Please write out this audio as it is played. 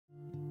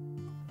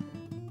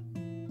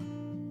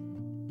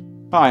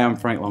Hi, I'm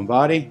Frank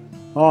Lombardi.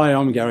 Hi,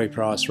 I'm Garry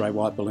Price, Ray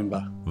White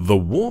Bulimba. The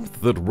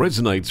warmth that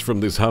resonates from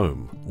this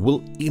home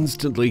will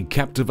instantly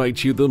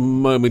captivate you the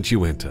moment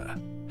you enter.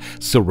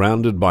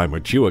 Surrounded by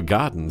mature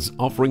gardens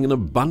offering an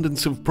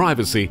abundance of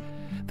privacy,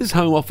 this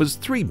home offers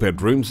 3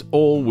 bedrooms,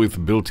 all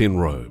with built-in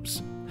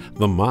robes,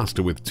 the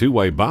master with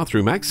 2-way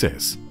bathroom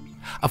access,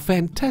 a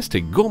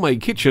fantastic gourmet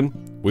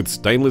kitchen with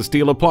stainless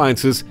steel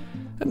appliances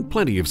and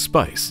plenty of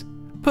space,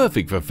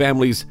 perfect for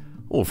families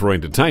or for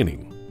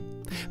entertaining.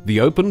 The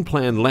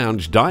open-plan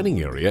lounge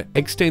dining area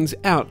extends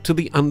out to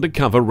the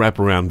undercover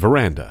wraparound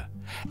veranda,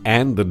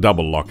 and the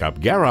double lock-up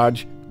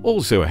garage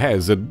also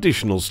has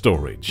additional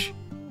storage.